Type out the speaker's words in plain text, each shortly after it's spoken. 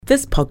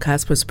This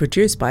podcast was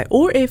produced by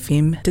OAR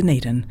FM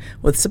Dunedin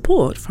with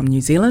support from New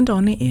Zealand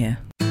On Air.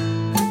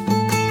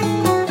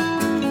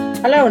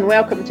 Hello and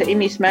welcome to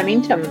MS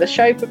Momentum, the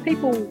show for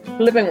people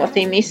living with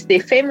MS, their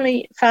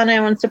family,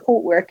 whānau and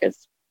support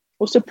workers,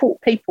 or support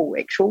people,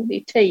 their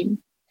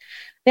team.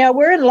 Now,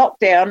 we're in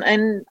lockdown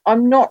and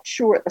I'm not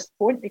sure at this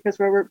point, because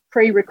we're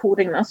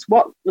pre-recording this,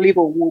 what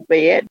level we'll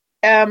be at.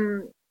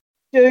 Do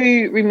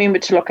remember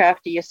to look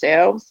after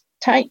yourselves,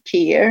 take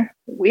care,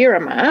 wear a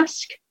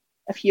mask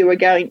if you are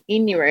going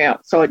anywhere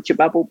outside your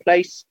bubble,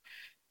 please.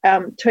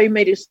 2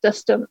 metres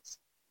distance.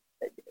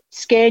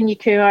 Scan your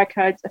QR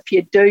codes if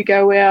you do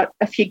go out.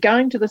 If you're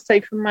going to the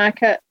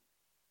supermarket,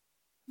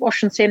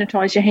 wash and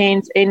sanitise your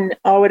hands, and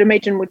I would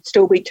imagine would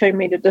still be 2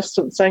 metre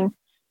distancing.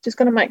 Just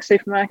going to make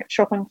supermarket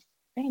shopping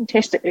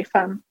fantastically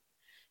fun.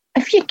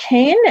 If you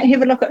can,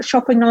 have a look at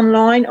shopping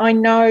online. I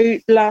know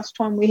last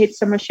time we had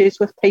some issues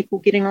with people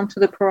getting onto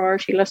the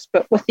priority list,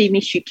 but with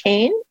MS you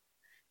can.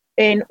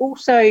 And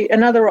also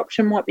another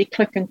option might be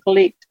click and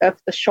collect if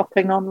the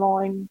shopping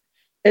online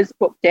is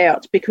booked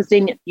out, because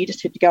then you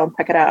just have to go and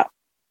pick it up.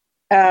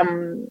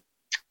 You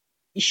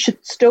should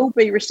still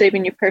be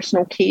receiving your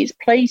personal cares.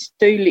 Please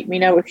do let me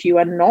know if you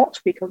are not,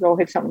 because I'll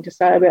have something to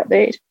say about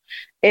that.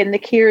 And the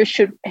carers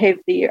should have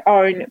their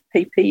own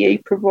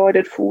PPE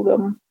provided for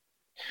them.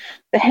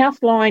 The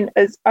health line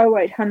is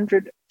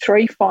 0800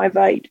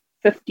 358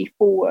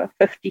 54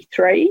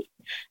 53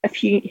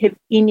 if you have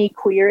any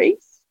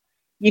queries.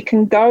 You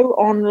can go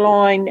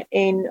online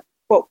and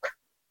book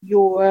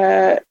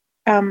your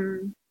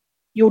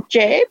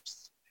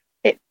jabs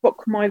at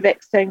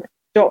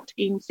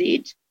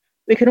bookmyvaccine.nz.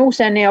 We can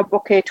also now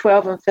book our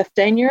 12 and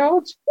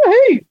 15-year-olds.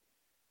 Woohoo!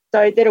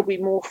 So that'll be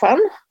more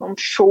fun, I'm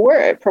sure.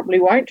 It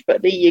probably won't,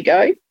 but there you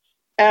go.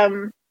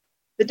 The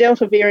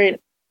Delta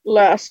variant,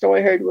 last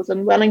I heard, was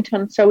in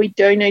Wellington, so we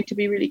do need to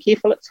be really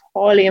careful. It's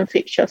highly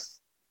infectious.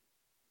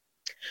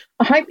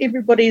 I hope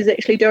everybody is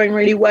actually doing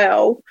really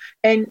well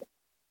and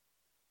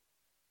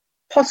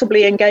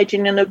possibly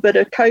engaging in a bit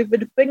of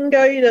COVID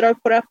bingo that I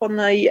put up on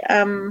the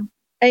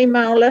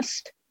email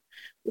list.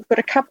 We've got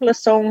a couple of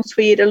songs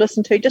for you to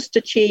listen to just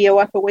to cheer you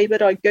up a wee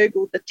bit. I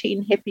googled the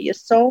 10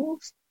 happiest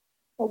songs.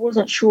 I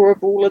wasn't sure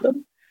of all of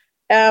them.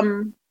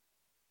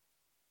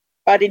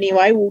 But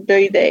anyway, we'll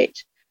do that.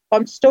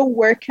 I'm still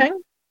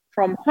working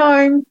from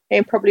home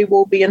and probably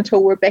will be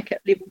until we're back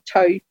at level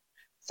 2.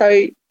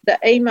 So the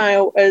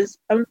email is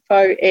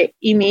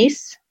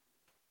info@ms.otago.org.nz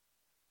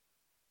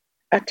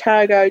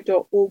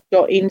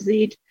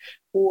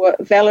or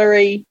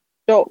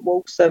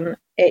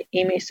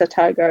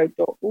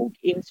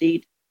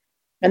valerie.wilson@msotago.org.nz,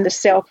 and the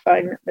cell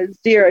phone is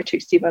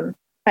 027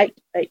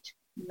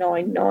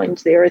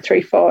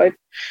 8899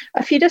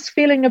 If you're just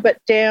feeling a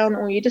bit down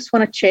or you just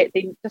want to chat,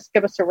 then just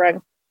give us a ring.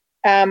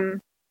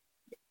 If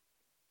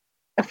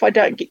I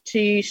don't get to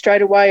you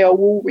straight away, I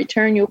will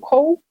return your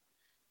call.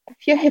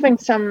 If you're having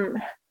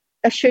some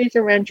issues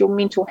around your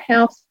mental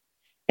health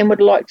and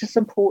would like to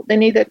support,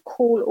 then either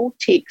call or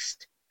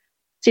text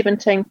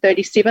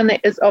 1737.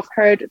 I've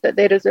heard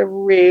that is a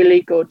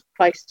really good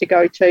place to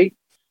go to.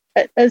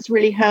 It is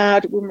really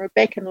hard when we're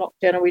back in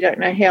lockdown and we don't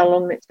know how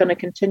long that's going to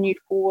continue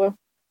for.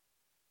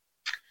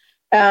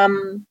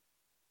 I'm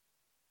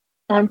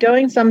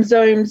doing some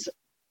Zooms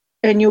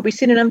and you'll be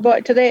sent an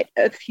invite to that.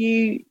 If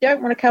you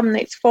don't want to come,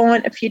 that's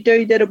fine. If you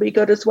do, that'll be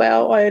good as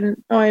well. I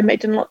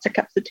imagine lots of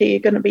cups of tea are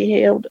going to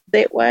be held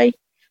that way.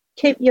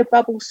 Keep your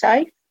bubble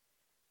safe.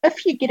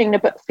 If you're getting a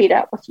bit fed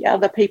up with the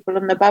other people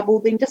in the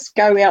bubble, then just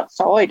go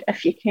outside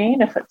if you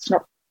can, if it's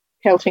not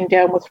pelting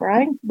down with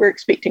rain. We're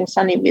expecting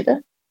sunny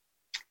weather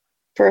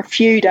for a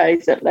few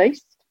days at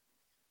least.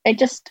 And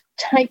just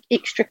take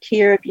extra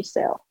care of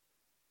yourself.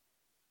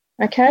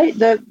 Okay,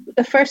 the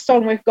first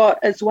song we've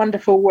got is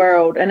Wonderful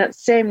World, and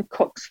it's Sam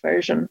Cooke's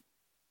version.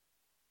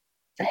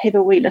 So have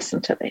a wee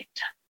listen to that.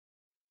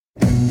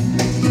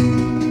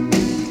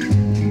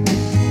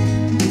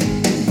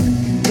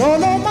 Don't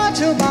know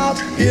much about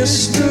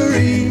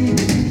history,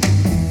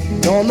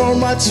 don't know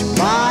much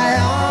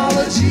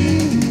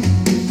biology,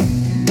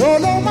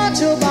 don't know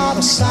much about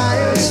a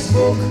science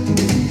book,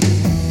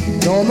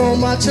 don't know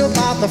much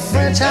about the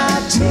French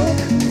I took,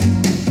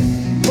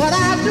 but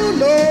I do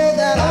know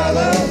that I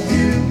love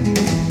you,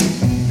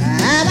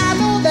 and I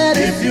know that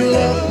if you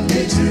love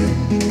me too,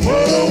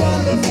 what a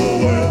wonderful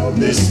world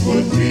this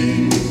would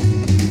be.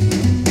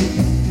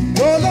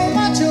 Don't know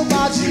much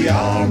about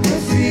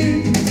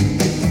geography,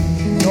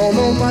 don't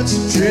know much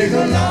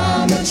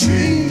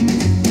trigonometry,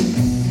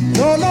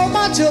 don't know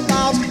much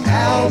about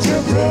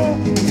algebra,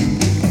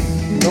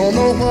 don't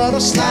know what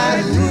a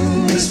slide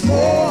rule is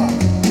for,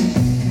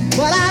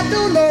 but I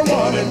do know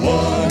 1 and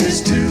 1 is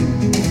 2.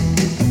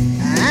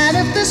 And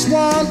if this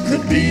one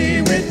could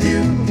be with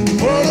you,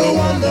 what a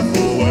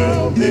wonderful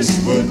world this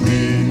would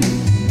be.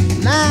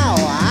 Now,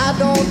 I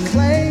don't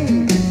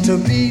claim to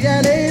be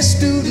an A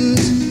student,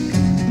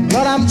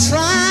 but I'm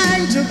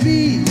trying to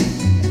be.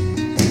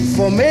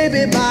 For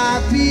maybe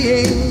by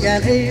being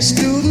an A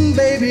student,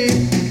 baby,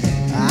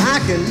 I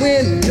can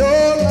win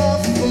your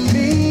love for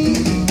me.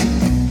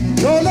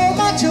 Don't know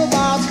much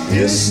about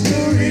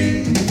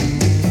history.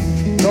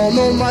 Don't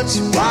know much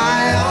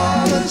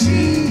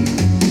biology.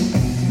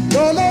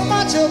 Don't know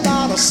much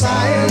about a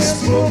science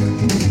book.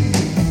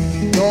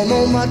 Don't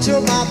know much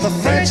about the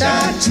French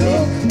I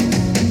took.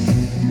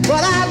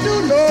 But I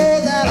do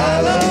know that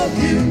I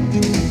love you.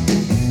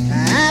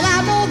 And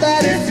I know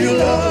that if you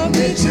love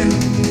me too,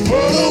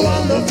 what a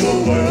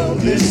wonderful world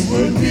this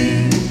would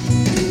be.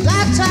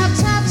 La ta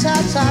ta ta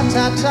ta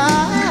ta ta.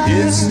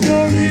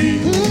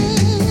 History.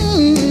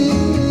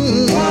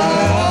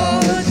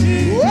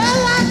 Biology. Well,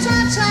 la ta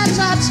ta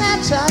ta ta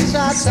ta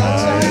ta ta.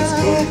 Science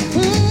book.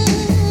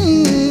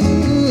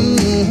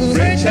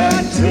 French I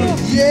took.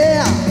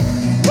 Yeah,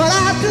 but I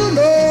do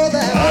know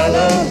that I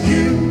love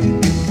you.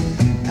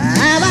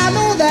 And I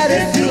know that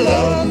if you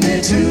love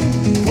me too,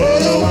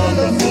 what a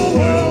wonderful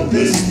world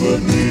this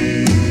would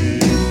be.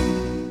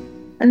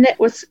 And that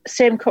was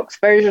Sam Cooke's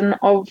version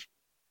of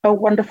A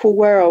Wonderful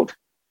World,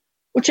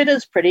 which it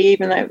is pretty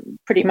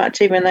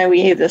much, even though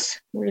we have this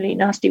really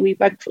nasty wee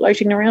bug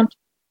floating around.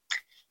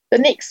 The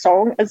next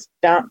song is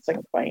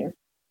Dancing Queen,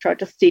 which I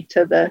just said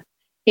to the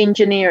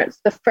engineer.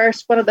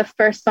 It's one of the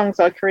first songs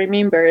I can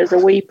remember as a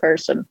wee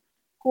person,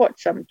 quite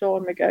some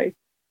time ago.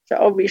 So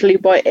obviously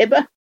by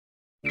ABBA.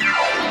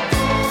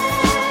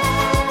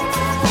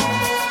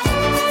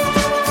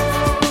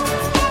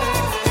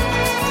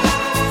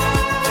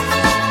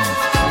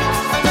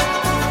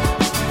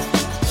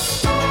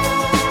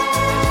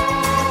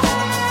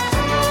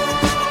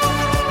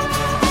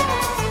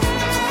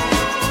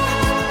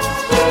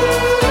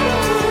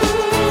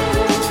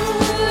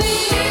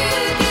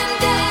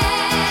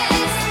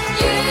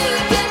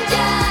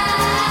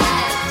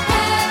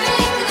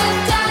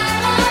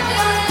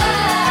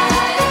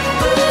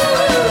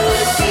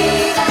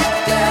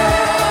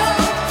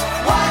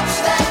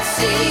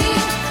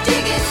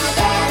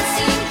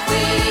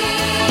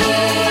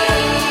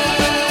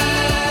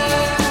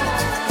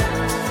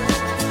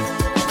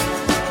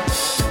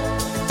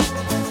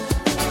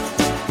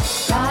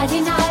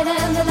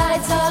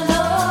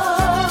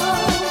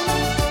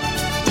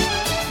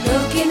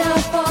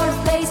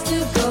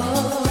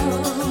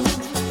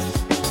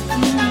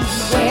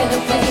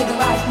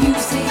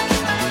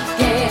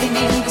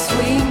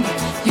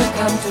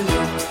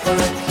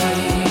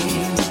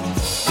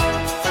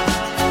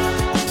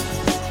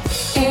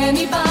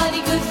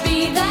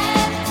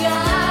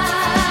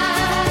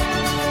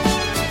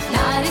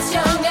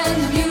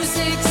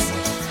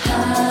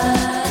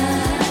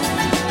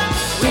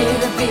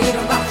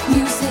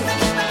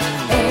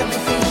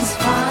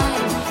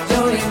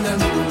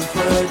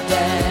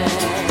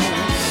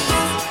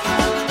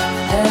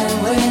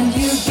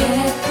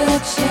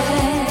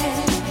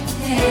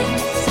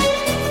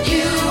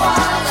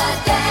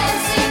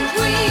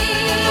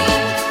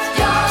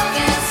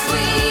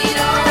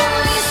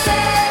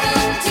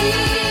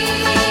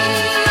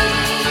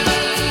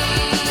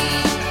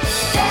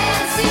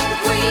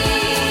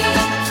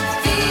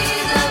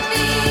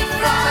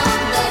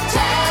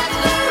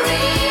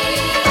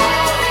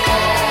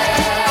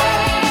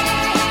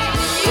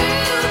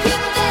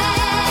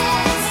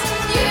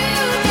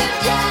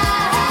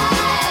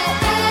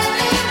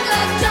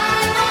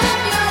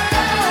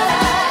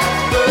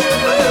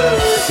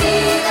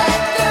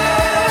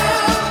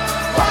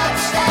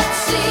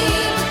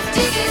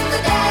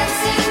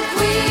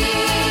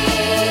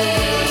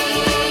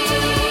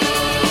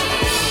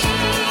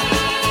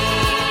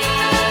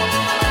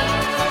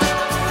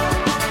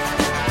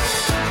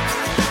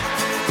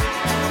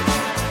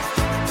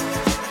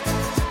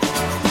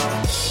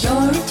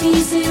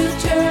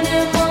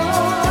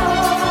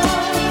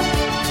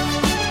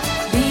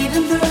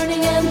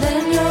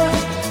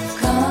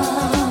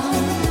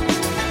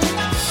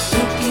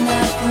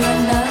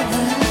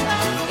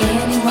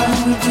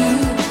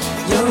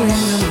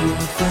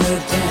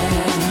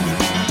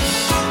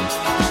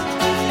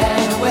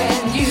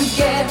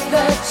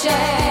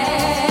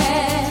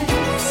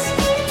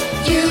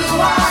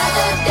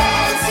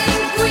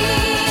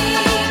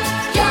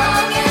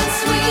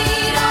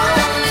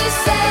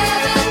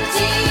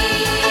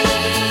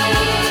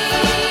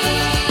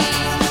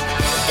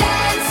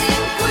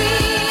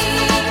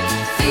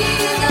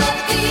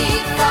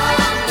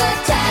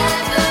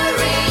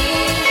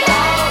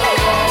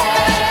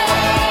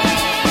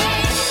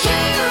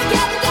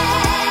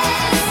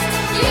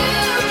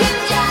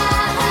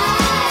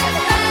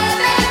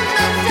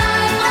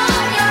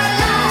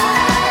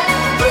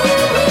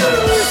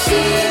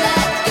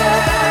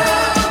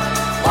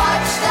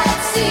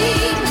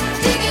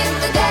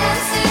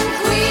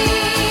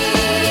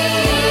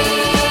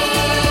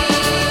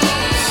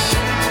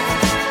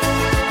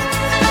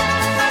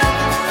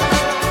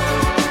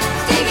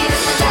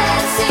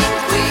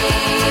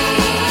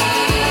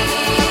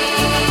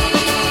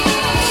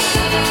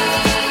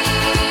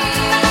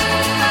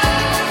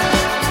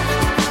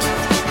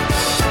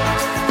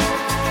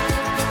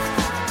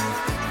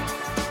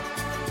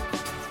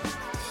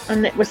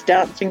 And that was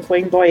Dancing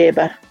Queen by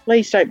ABBA.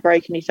 Please don't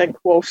break anything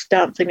whilst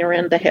dancing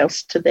around the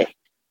house to that.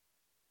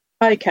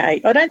 Okay,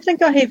 I don't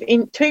think I have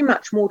too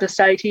much more to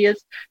say to you.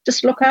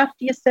 Just look after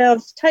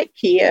yourselves, take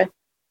care,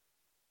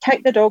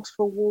 take the dogs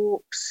for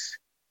walks,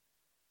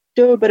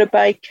 do a bit of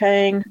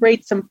baking,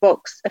 read some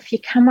books. If you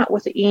come up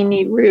with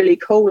any really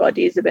cool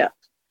ideas about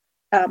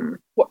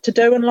what to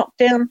do in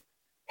lockdown,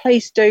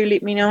 please do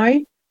let me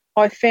know.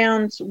 I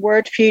found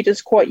Word Feud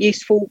is quite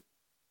useful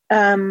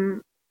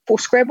for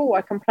Scrabble.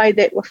 I can play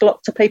that with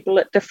lots of people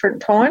at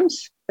different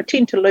times. I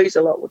tend to lose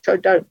a lot, which I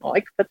don't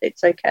like, but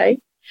that's okay.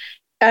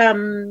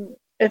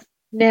 If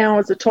now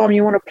is the time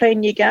you want to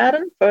plan your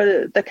garden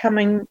for the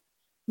coming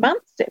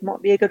months, that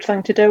might be a good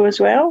thing to do as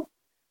well.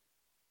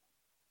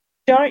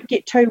 Don't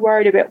get too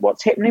worried about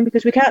what's happening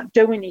because we can't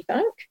do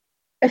anything.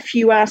 If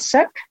you are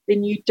sick,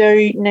 then you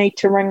do need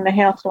to ring the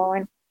health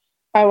line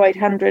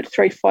 0800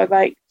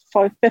 358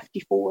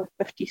 554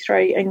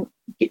 53 and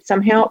get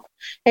some help.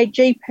 Our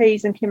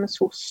GPs and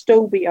chemists will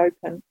still be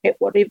open at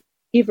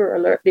whatever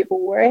alert level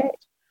we're at,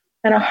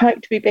 and I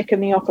hope to be back in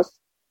the office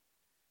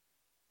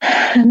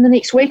in the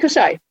next week or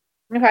so.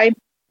 Okay,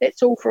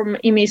 that's all from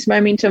MS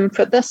Momentum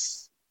for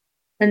this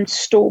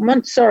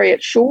instalment. Sorry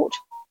it's short.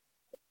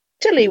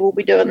 Tilly will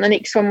be doing the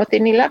next one with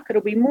any luck.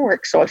 It'll be more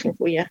exciting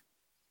for you.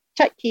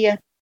 Take care.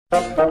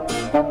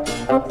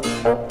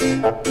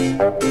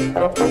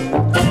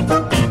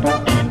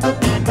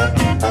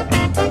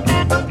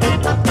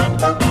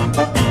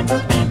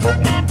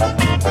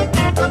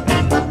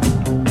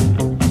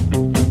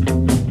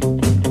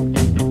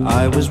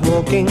 I was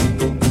walking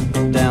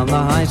down the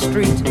high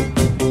street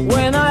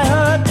when I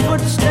heard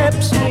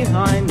footsteps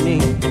behind me,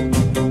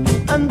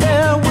 and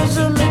there was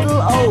a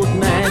little old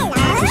man,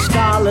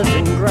 scarlet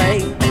and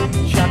grey,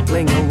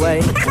 chuckling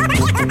away.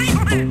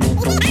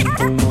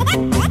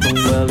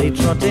 Well, he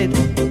trotted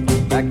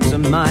back to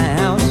my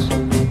house,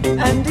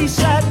 and he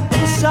sat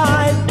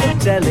beside the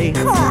telly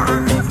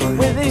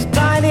with his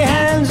tiny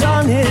hands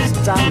on his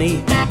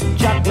tummy,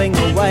 chuckling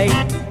away,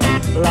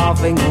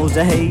 laughing all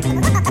day.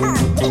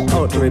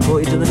 Oh, to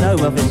report you to the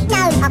Gnome Office.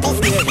 Gnome Office.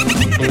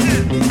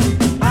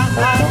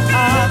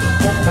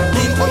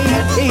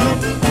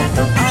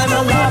 I'm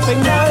a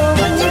laughing gnome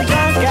and you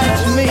can't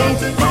catch me.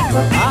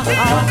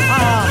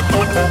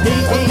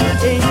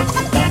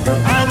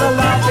 I'm a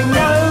laughing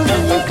gnome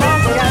and you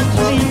can't catch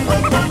me,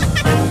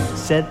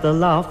 said the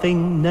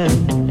laughing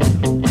gnome.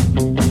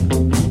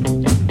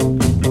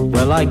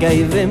 Well, I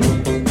gave him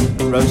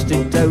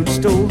roasted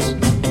toadstools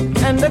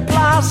and a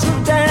glass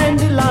of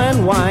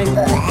dandelion wine.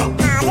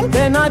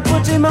 Then I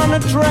put him on a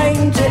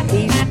train to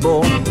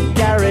Eastbourne,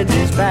 carried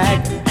his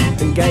bag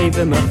and gave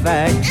him a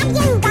fag. Have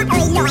you got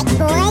a light,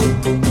 boy?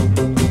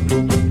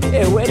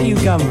 Hey, where do you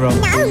come from?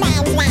 No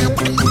man's land.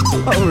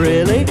 Oh,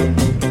 really?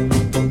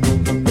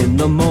 In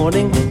the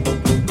morning,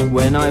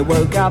 when I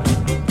woke up,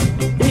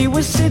 he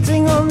was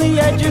sitting on the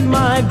edge of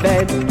my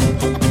bed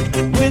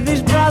with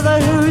his brother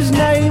whose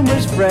name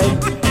was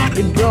Fred.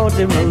 He brought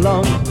him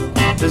along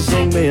to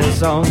sing me a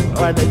song.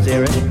 All right, let's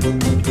hear it.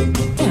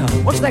 Yeah,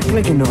 what's that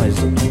clicking noise?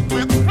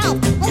 That's Fred.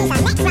 He's a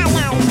metro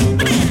gnome.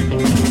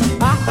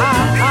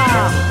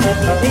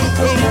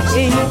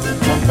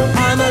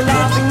 I'm a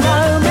laughing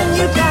gnome and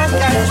you can't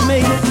catch me.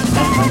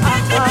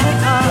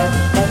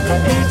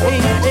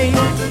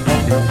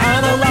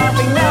 I'm a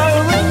laughing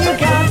gnome and you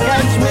can't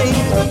catch me.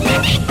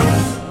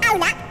 Oh,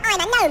 look, I'm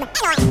a gnome.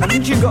 Anyway.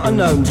 Haven't you got a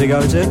gnome to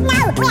go to?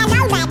 No, we're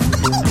nomads.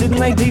 Didn't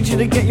they teach you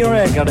to get your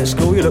hair cut at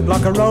school? You look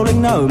like a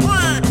rolling gnome.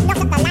 Yeah, not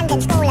at the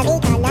London School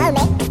of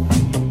Economics.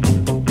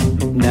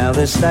 Now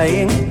they're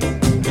staying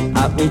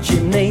up the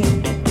chimney,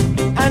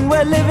 and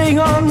we're living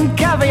on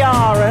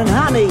caviar and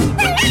honey,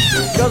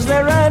 'cause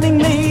they're earning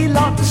me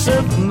lots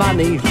of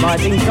money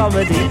fighting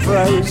comedy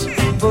pros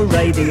for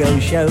radio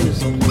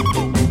shows.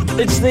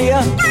 It's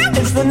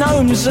the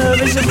gnome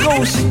service, of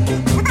course.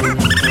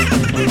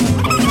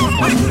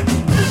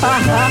 Ha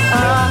ha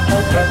ha,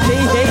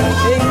 hee hee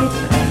hee.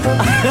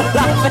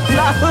 Laughing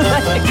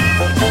lovely.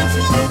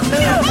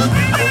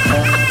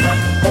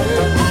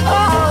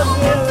 Oh,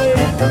 really?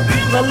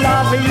 The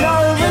laughing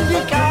gnome and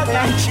you can't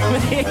catch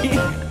me.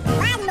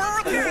 One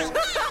more time.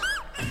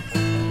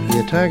 The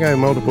Otago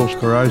Multiple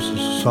Sclerosis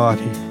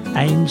Society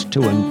aims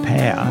to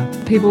empower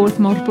people with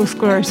multiple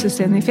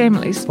sclerosis and their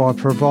families by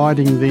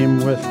providing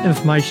them with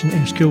information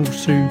and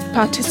skills to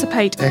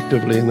participate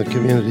actively in the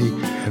community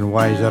in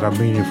ways that are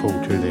meaningful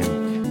to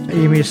them.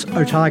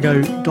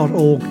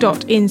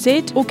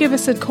 msotago.org.nz or give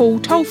us a call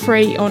toll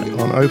free on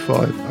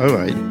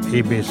 0508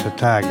 MS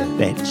Otago.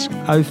 That's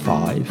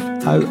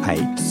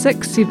 0508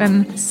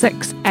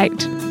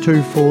 6768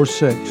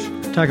 246.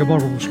 Otago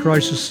Multiple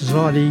Sclerosis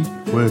Society,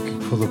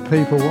 Working for the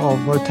people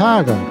of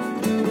Otago.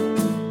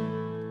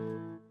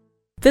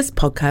 This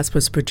podcast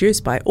was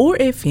produced by OAR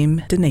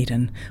FM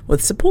Dunedin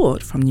with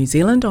support from New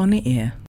Zealand On the Air.